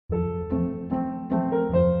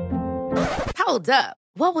Hold up.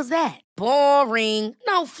 What was that? Boring.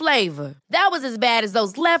 No flavor. That was as bad as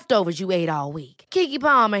those leftovers you ate all week. Keke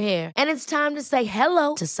Palmer here, and it's time to say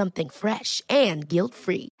hello to something fresh and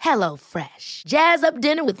guilt-free. Hello Fresh. Jazz up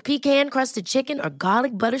dinner with pecan-crusted chicken or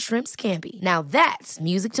garlic butter shrimp scampi. Now that's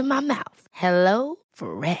music to my mouth. Hello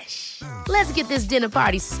Fresh. Let's get this dinner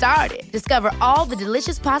party started. Discover all the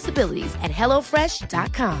delicious possibilities at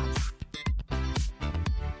hellofresh.com.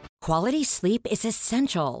 Quality sleep is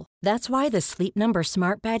essential. That's why the Sleep Number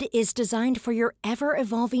Smart Bed is designed for your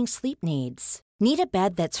ever-evolving sleep needs. Need a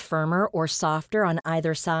bed that's firmer or softer on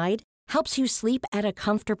either side? Helps you sleep at a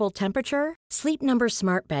comfortable temperature? Sleep Number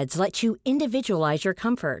Smart Beds let you individualize your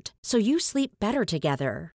comfort, so you sleep better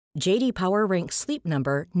together. J.D. Power ranks Sleep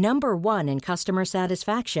Number number 1 in customer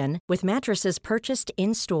satisfaction with mattresses purchased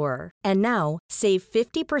in-store. And now, save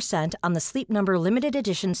 50% on the Sleep Number Limited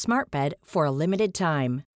Edition Smart Bed for a limited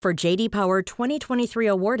time. For J.D. Power 2023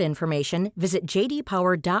 award information, visit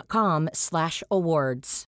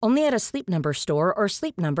jdpower.com/awards. Only at a Sleep Number store or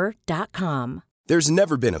sleepnumber.com. There's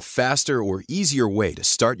never been a faster or easier way to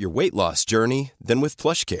start your weight loss journey than with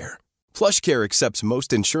PlushCare. PlushCare accepts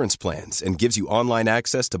most insurance plans and gives you online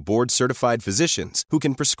access to board-certified physicians who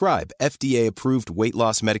can prescribe FDA-approved weight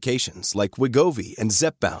loss medications like Wegovy and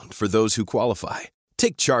Zepbound for those who qualify.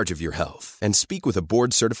 Take charge of your health and speak with a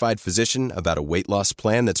board-certified physician about a weight loss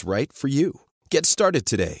plan that's right for you. Get started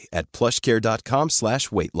today at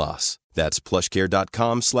plushcare.com/weight loss. That's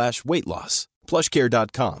plushcare.com/weight loss.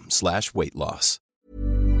 plushcare.com/weight loss.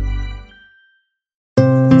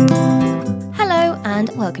 Hello and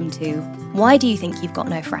welcome to Why Do You Think You've Got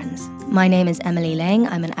No Friends? My name is Emily Lang.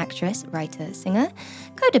 I'm an actress, writer, singer,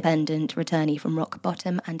 codependent, returnee from rock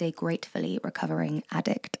bottom, and a gratefully recovering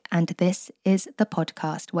addict. And this is the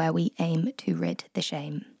podcast where we aim to rid the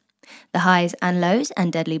shame. The highs and lows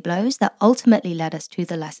and deadly blows that ultimately led us to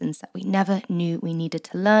the lessons that we never knew we needed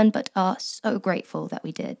to learn, but are so grateful that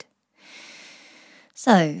we did.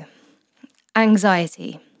 So,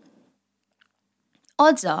 anxiety.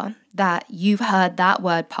 Odds are that you've heard that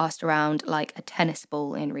word passed around like a tennis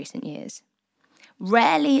ball in recent years.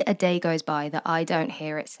 Rarely a day goes by that I don't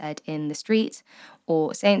hear it said in the street,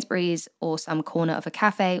 or Sainsbury's, or some corner of a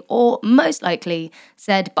cafe, or most likely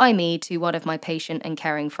said by me to one of my patient and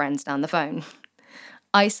caring friends down the phone.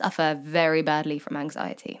 I suffer very badly from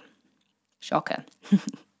anxiety. Shocker.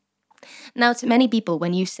 Now, to many people,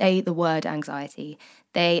 when you say the word anxiety,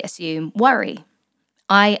 they assume worry.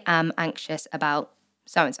 I am anxious about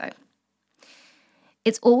so-and-so.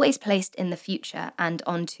 It's always placed in the future and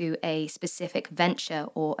onto a specific venture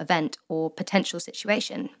or event or potential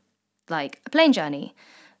situation, like a plane journey,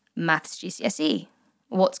 maths GCSE,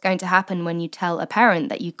 what's going to happen when you tell a parent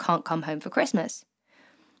that you can't come home for Christmas.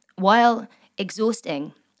 While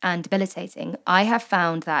exhausting and debilitating, I have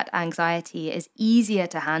found that anxiety is easier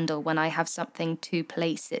to handle when I have something to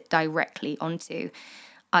place it directly onto,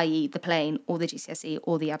 i.e. the plane or the GCSE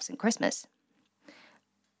or the absent Christmas.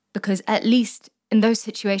 Because at least in those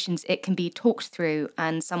situations, it can be talked through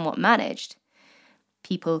and somewhat managed.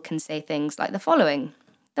 People can say things like the following: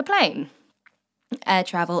 the plane. Air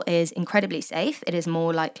travel is incredibly safe. It is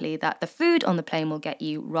more likely that the food on the plane will get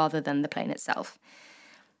you rather than the plane itself.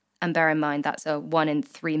 And bear in mind, that's a 1 in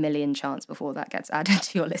 3 million chance before that gets added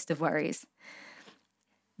to your list of worries.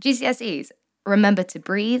 GCSEs, remember to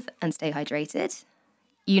breathe and stay hydrated.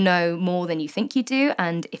 You know more than you think you do,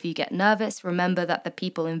 and if you get nervous, remember that the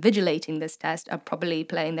people invigilating this test are probably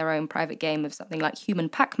playing their own private game of something like Human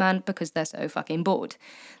Pac-Man because they're so fucking bored.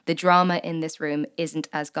 The drama in this room isn't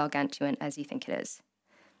as gargantuan as you think it is.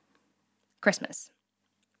 Christmas.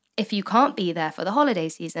 If you can't be there for the holiday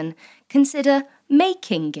season, consider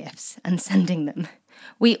making gifts and sending them.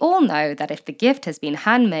 We all know that if the gift has been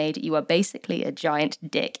handmade, you are basically a giant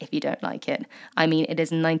dick if you don't like it. I mean, it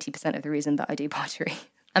is 90% of the reason that I do pottery.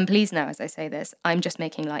 And please know, as I say this, I'm just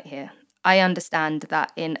making light here. I understand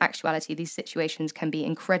that in actuality, these situations can be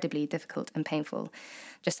incredibly difficult and painful.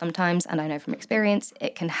 Just sometimes, and I know from experience,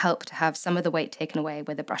 it can help to have some of the weight taken away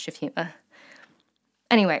with a brush of humour.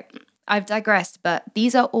 Anyway, I've digressed, but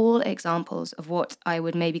these are all examples of what I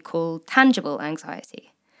would maybe call tangible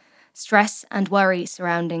anxiety. Stress and worry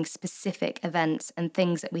surrounding specific events and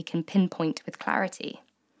things that we can pinpoint with clarity.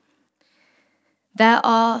 There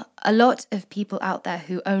are a lot of people out there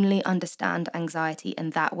who only understand anxiety in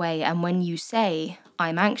that way, and when you say,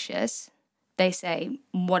 I'm anxious, they say,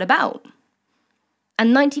 what about?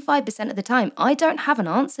 And 95% of the time, I don't have an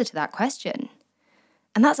answer to that question.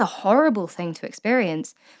 And that's a horrible thing to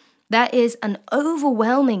experience. There is an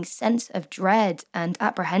overwhelming sense of dread and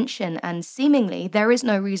apprehension, and seemingly there is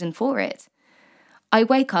no reason for it. I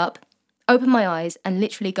wake up, open my eyes and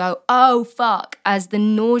literally go, oh, fuck, as the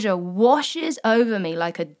nausea washes over me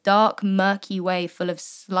like a dark, murky wave full of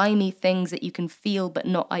slimy things that you can feel but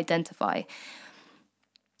not identify.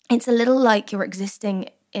 It's a little like you're existing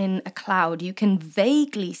in a cloud. You can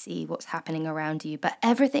vaguely see what's happening around you, but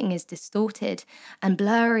everything is distorted and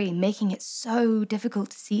blurry, making it so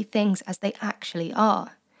difficult to see things as they actually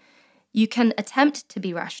are. You can attempt to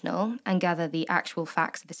be rational and gather the actual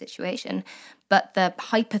facts of a situation, but the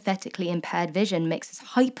hypothetically impaired vision makes us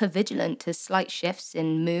hyper-vigilant to slight shifts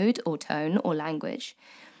in mood or tone or language.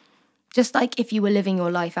 Just like if you were living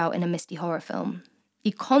your life out in a misty horror film,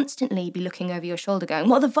 you'd constantly be looking over your shoulder going,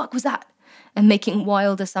 what the fuck was that? And making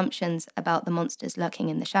wild assumptions about the monsters lurking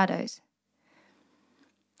in the shadows.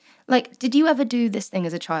 Like, did you ever do this thing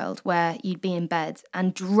as a child where you'd be in bed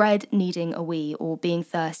and dread needing a wee or being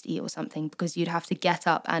thirsty or something because you'd have to get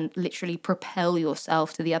up and literally propel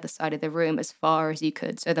yourself to the other side of the room as far as you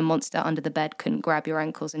could so the monster under the bed couldn't grab your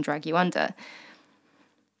ankles and drag you under?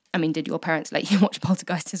 I mean, did your parents let you watch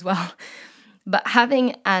Poltergeist as well? But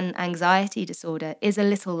having an anxiety disorder is a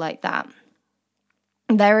little like that.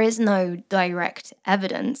 There is no direct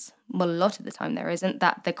evidence, well, a lot of the time there isn't,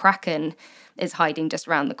 that the Kraken is hiding just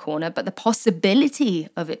around the corner, but the possibility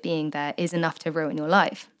of it being there is enough to ruin your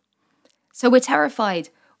life. So we're terrified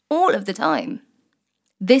all of the time.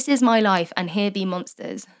 This is my life, and here be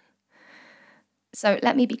monsters. So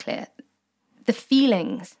let me be clear. The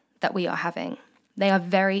feelings that we are having, they are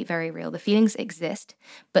very, very real. The feelings exist,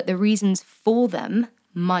 but the reasons for them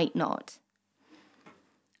might not.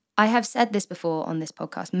 I have said this before on this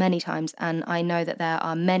podcast many times, and I know that there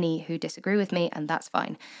are many who disagree with me, and that's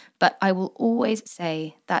fine. But I will always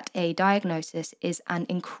say that a diagnosis is an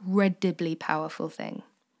incredibly powerful thing.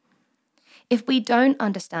 If we don't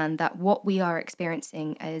understand that what we are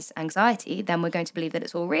experiencing is anxiety, then we're going to believe that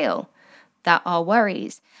it's all real, that our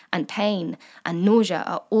worries and pain and nausea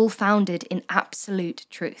are all founded in absolute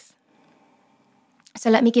truth.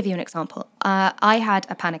 So let me give you an example. I had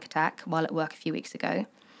a panic attack while at work a few weeks ago.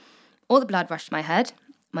 All the blood rushed to my head,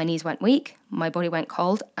 my knees went weak, my body went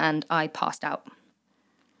cold, and I passed out.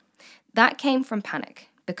 That came from panic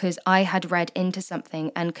because I had read into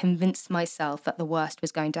something and convinced myself that the worst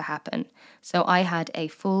was going to happen. So I had a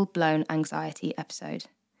full-blown anxiety episode.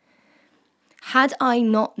 Had I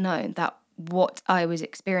not known that what I was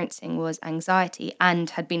experiencing was anxiety and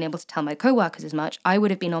had been able to tell my co-workers as much, I would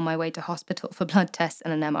have been on my way to hospital for blood tests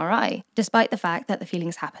and an MRI. Despite the fact that the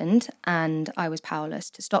feelings happened and I was powerless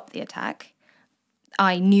to stop the attack,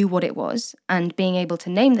 I knew what it was, and being able to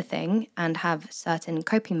name the thing and have certain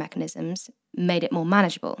coping mechanisms made it more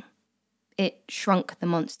manageable. It shrunk the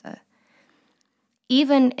monster.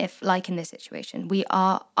 Even if, like in this situation, we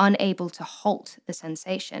are unable to halt the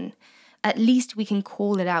sensation, at least we can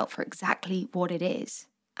call it out for exactly what it is: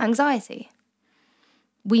 anxiety.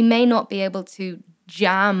 We may not be able to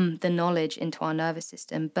jam the knowledge into our nervous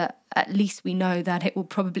system, but at least we know that it will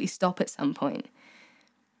probably stop at some point.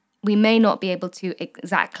 We may not be able to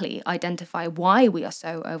exactly identify why we are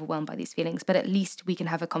so overwhelmed by these feelings, but at least we can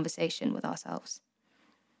have a conversation with ourselves.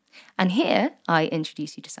 And here I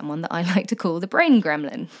introduce you to someone that I like to call the brain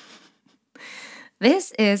gremlin.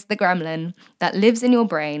 This is the gremlin that lives in your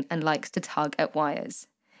brain and likes to tug at wires.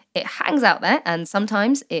 It hangs out there, and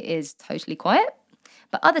sometimes it is totally quiet,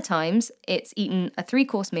 but other times it's eaten a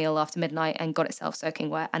 3-course meal after midnight and got itself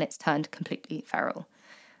soaking wet, and it's turned completely feral.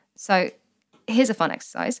 So here's a fun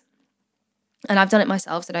exercise, and I've done it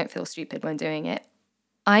myself, so don't feel stupid when doing it.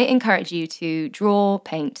 I encourage you to draw,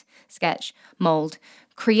 paint, sketch, mold,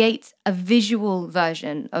 create a visual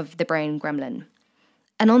version of the brain gremlin.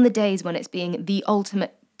 And on the days when it's being the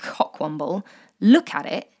ultimate cockwomble, look at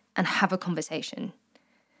it and have a conversation.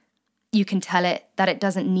 You can tell it that it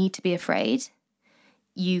doesn't need to be afraid.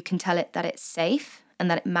 You can tell it that it's safe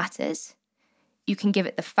and that it matters. You can give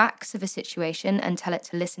it the facts of a situation and tell it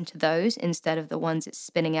to listen to those instead of the ones it's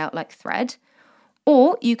spinning out like thread.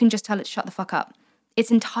 Or you can just tell it to shut the fuck up.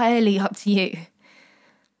 It's entirely up to you.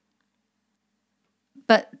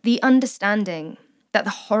 But the understanding that the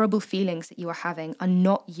horrible feelings that you are having are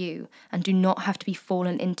not you and do not have to be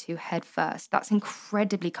fallen into head first, that's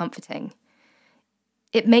incredibly comforting.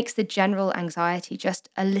 It makes the general anxiety just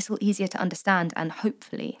a little easier to understand and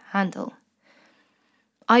hopefully handle.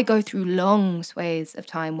 I go through long swathes of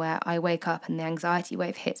time where I wake up and the anxiety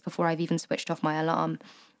wave hits before I've even switched off my alarm.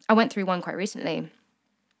 I went through one quite recently,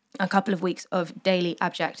 a couple of weeks of daily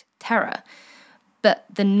abject terror. But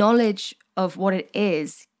the knowledge of what it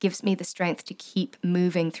is gives me the strength to keep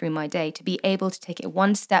moving through my day, to be able to take it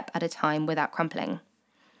one step at a time without crumpling.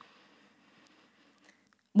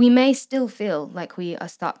 We may still feel like we are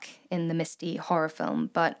stuck in the misty horror film,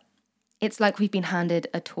 but It's like we've been handed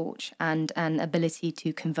a torch and an ability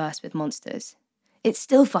to converse with monsters. It's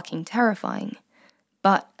still fucking terrifying,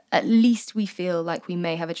 but at least we feel like we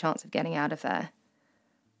may have a chance of getting out of there.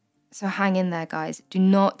 So hang in there, guys. Do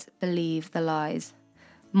not believe the lies.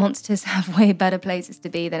 Monsters have way better places to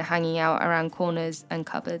be than hanging out around corners and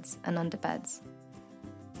cupboards and under beds.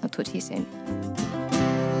 I'll talk to you soon.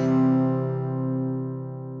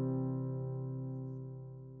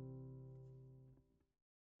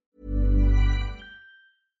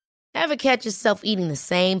 Ever catch yourself eating the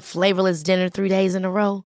same flavorless dinner 3 days in a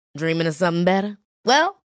row? Dreaming of something better?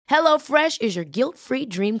 Well, HelloFresh is your guilt-free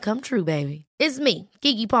dream come true, baby. It's me,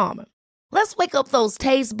 Keke Palmer. Let's wake up those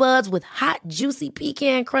taste buds with hot, juicy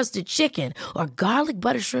pecan-crusted chicken or garlic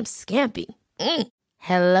butter shrimp scampi.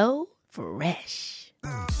 Hello Fresh.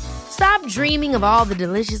 Stop dreaming of all the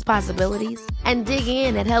delicious possibilities and dig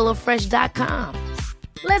in at HelloFresh.com.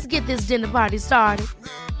 Let's get this dinner party started.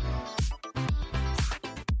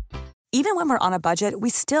 Even when we're on a budget, we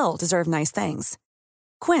still deserve nice things.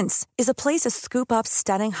 Quince is a place to scoop up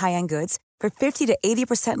stunning high-end goods for 50 to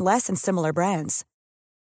 80% less than similar brands.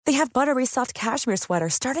 They have buttery soft cashmere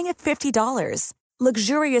sweaters starting at $50,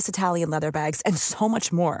 luxurious Italian leather bags, and so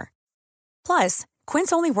much more. Plus,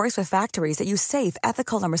 Quince only works with factories that use safe,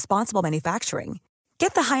 ethical, and responsible manufacturing.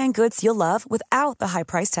 Get the high-end goods you'll love without the high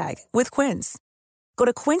price tag with Quince. Go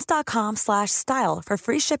to quince.com/style for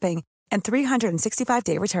free shipping and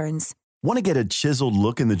 365-day returns. Want to get a chiseled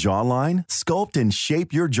look in the jawline? Sculpt and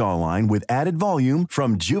shape your jawline with added volume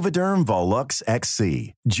from Juvederm Volux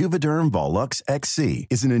XC. Juvederm Volux XC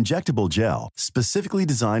is an injectable gel specifically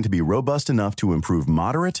designed to be robust enough to improve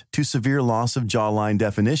moderate to severe loss of jawline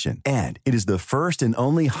definition. And it is the first and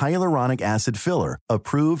only hyaluronic acid filler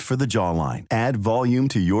approved for the jawline. Add volume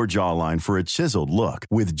to your jawline for a chiseled look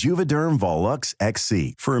with Juvederm Volux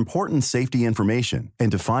XC. For important safety information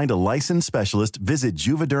and to find a licensed specialist, visit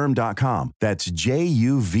Juvederm.com. That's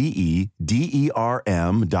Juvederm.com.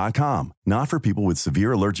 Not for people with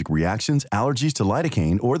severe allergic reactions, allergies to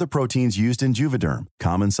lidocaine, or the proteins used in Juvederm.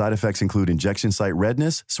 Common side effects include injection site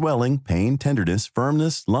redness, swelling, pain, tenderness,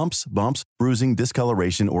 firmness, lumps, bumps, bruising,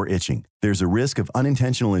 discoloration, or itching. There's a risk of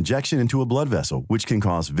unintentional injection into a blood vessel, which can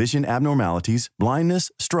cause vision abnormalities,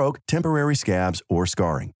 blindness, stroke, temporary scabs, or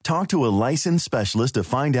scarring. Talk to a licensed specialist to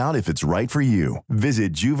find out if it's right for you.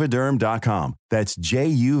 Visit Juvederm.com. That's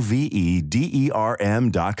Juvederm.com.